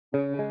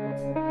What's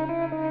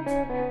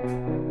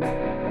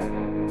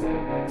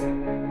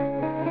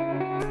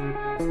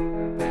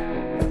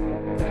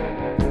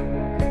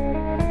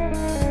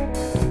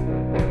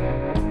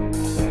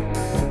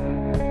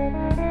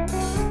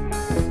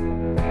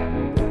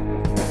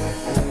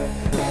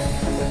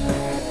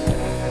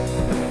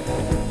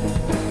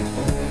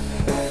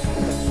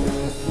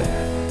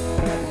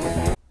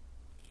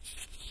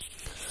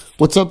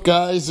up,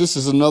 guys? This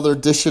is another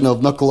edition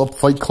of Knuckle Up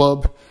Fight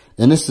Club,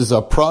 and this is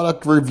a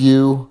product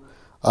review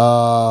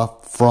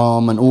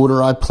from an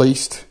order I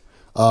placed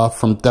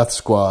from Death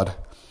Squad.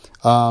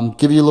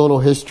 Give you a little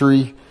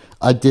history.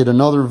 I did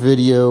another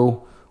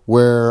video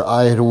where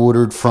I had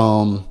ordered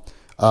from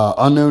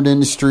Unknown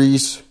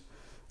Industries,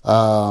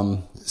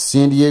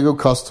 San Diego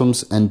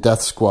Customs, and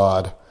Death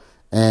Squad,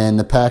 and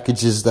the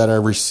packages that I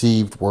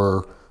received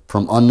were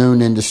from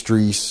Unknown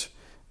Industries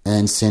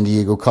and San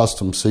Diego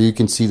Customs. So you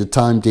can see the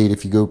time date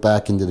if you go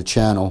back into the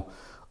channel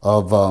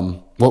of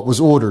what was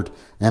ordered.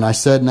 And I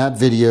said in that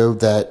video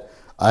that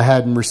I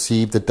hadn't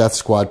received the Death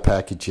Squad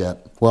package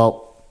yet.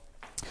 Well,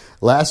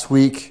 last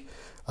week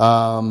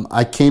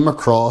I came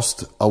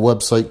across a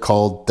website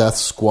called Death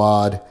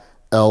Squad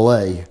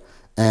LA,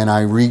 and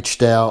I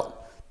reached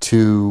out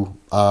to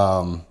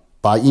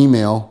by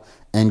email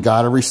and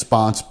got a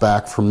response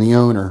back from the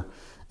owner.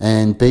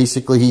 And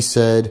basically he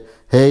said,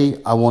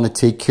 "Hey, I want to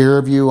take care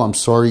of you. I'm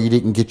sorry you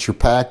didn't get your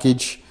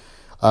package.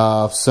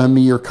 Send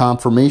me your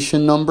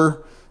confirmation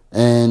number,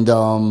 and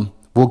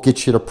we'll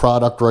get you the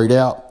product right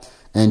out."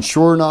 And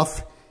sure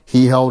enough,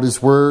 he held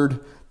his word.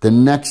 The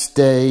next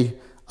day,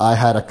 I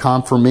had a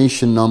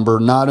confirmation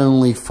number, not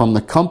only from the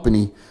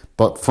company,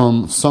 but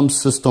from some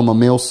system, a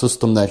mail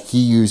system that he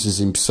uses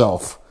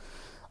himself.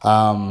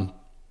 And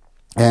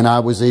I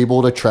was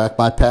able to track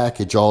my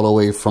package all the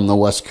way from the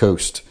West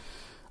Coast.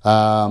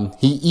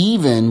 He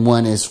even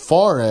went as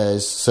far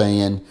as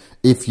saying,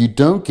 if you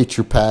don't get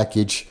your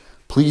package,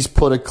 please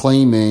put a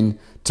claim in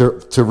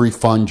to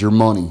refund your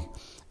money.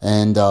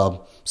 And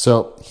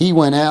so he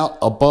went out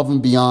above and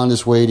beyond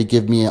his way to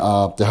give me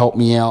to help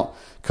me out,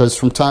 because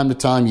from time to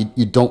time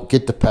you don't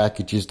get the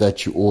packages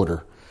that you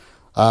order.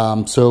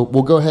 So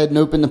we'll go ahead and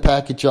open the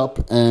package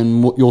up,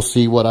 and you'll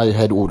see what I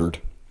had ordered.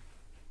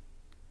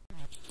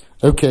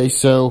 Okay,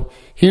 so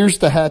here's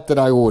the hat that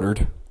I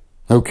ordered.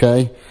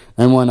 Okay,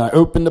 and when I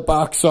opened the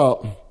box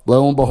up,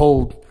 lo and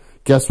behold,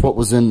 guess what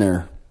was in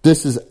there?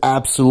 This is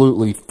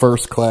absolutely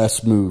first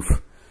class move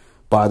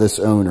by this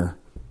owner.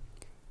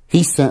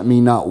 He sent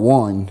me not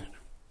one,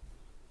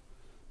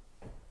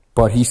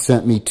 but he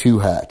sent me two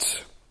hats.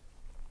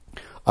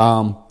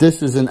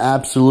 This is an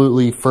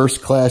absolutely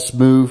first class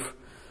move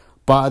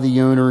by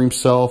the owner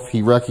himself.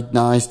 He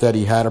recognized that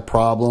he had a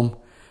problem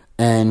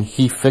and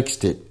he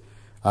fixed it.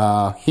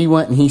 He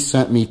went and he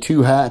sent me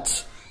two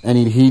hats, and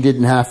he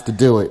didn't have to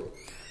do it.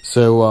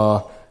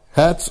 So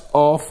hats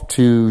off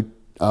to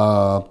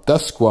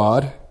Death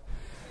Squad,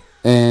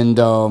 and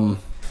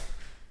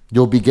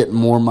you'll be getting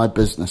more of my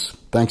business.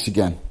 Thanks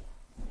again.